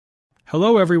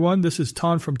Hello everyone, this is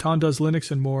Tan from Tan Does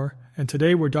Linux and More, and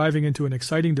today we're diving into an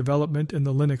exciting development in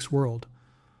the Linux world.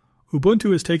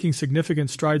 Ubuntu is taking significant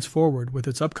strides forward with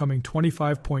its upcoming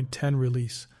 25.10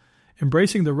 release,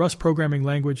 embracing the Rust programming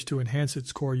language to enhance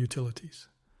its core utilities.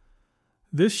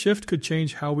 This shift could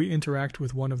change how we interact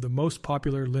with one of the most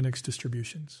popular Linux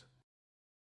distributions.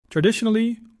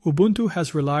 Traditionally, Ubuntu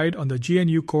has relied on the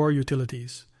GNU core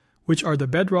utilities, which are the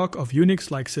bedrock of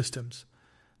Unix-like systems.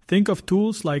 Think of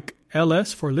tools like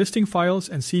ls for listing files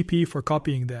and cp for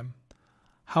copying them.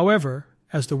 However,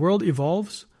 as the world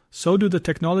evolves, so do the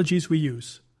technologies we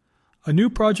use. A new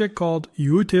project called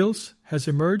uutils has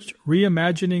emerged,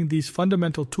 reimagining these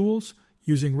fundamental tools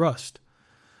using Rust.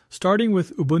 Starting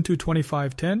with Ubuntu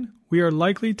 25.10, we are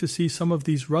likely to see some of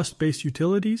these Rust-based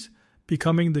utilities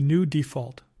becoming the new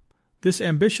default. This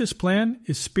ambitious plan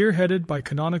is spearheaded by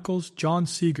Canonical's John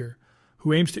Seeger,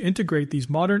 who aims to integrate these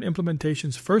modern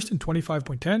implementations first in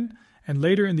 25.10 and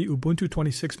later in the Ubuntu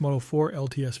 26.04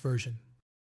 LTS version.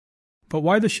 But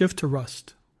why the shift to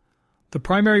Rust? The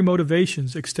primary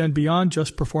motivations extend beyond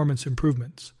just performance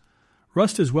improvements.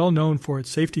 Rust is well known for its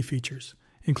safety features,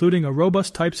 including a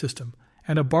robust type system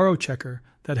and a borrow checker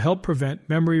that help prevent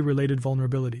memory-related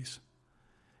vulnerabilities.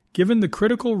 Given the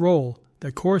critical role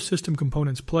that core system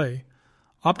components play,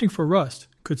 opting for Rust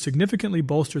could significantly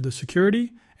bolster the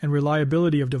security and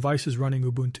reliability of devices running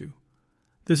Ubuntu.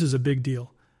 This is a big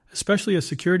deal, especially as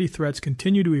security threats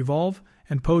continue to evolve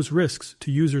and pose risks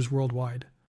to users worldwide.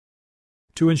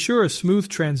 To ensure a smooth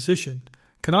transition,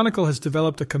 Canonical has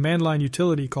developed a command-line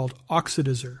utility called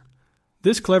oxidizr.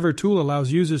 This clever tool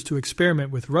allows users to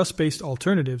experiment with Rust-based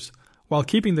alternatives while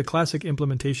keeping the classic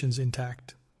implementations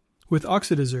intact. With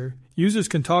oxidizr, users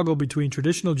can toggle between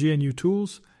traditional GNU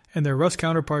tools and their Rust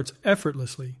counterparts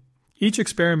effortlessly. Each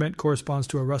experiment corresponds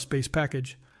to a Rust-based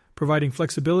package, providing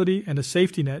flexibility and a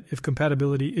safety net if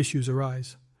compatibility issues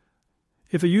arise.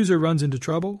 If a user runs into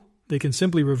trouble, they can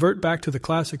simply revert back to the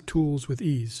classic tools with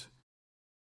ease.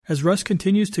 As Rust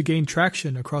continues to gain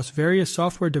traction across various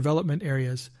software development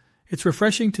areas, it's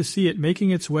refreshing to see it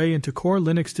making its way into core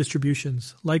Linux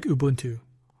distributions like Ubuntu.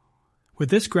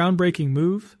 With this groundbreaking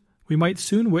move, we might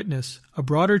soon witness a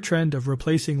broader trend of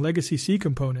replacing legacy C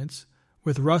components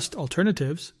with Rust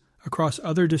alternatives across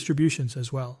other distributions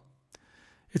as well.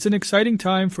 It's an exciting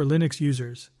time for Linux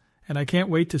users, and I can't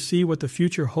wait to see what the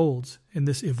future holds in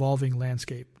this evolving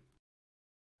landscape.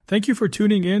 Thank you for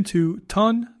tuning in to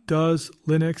Tan Does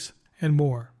Linux and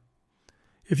More.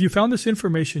 If you found this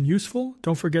information useful,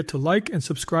 don't forget to like and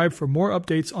subscribe for more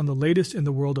updates on the latest in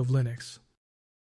the world of Linux.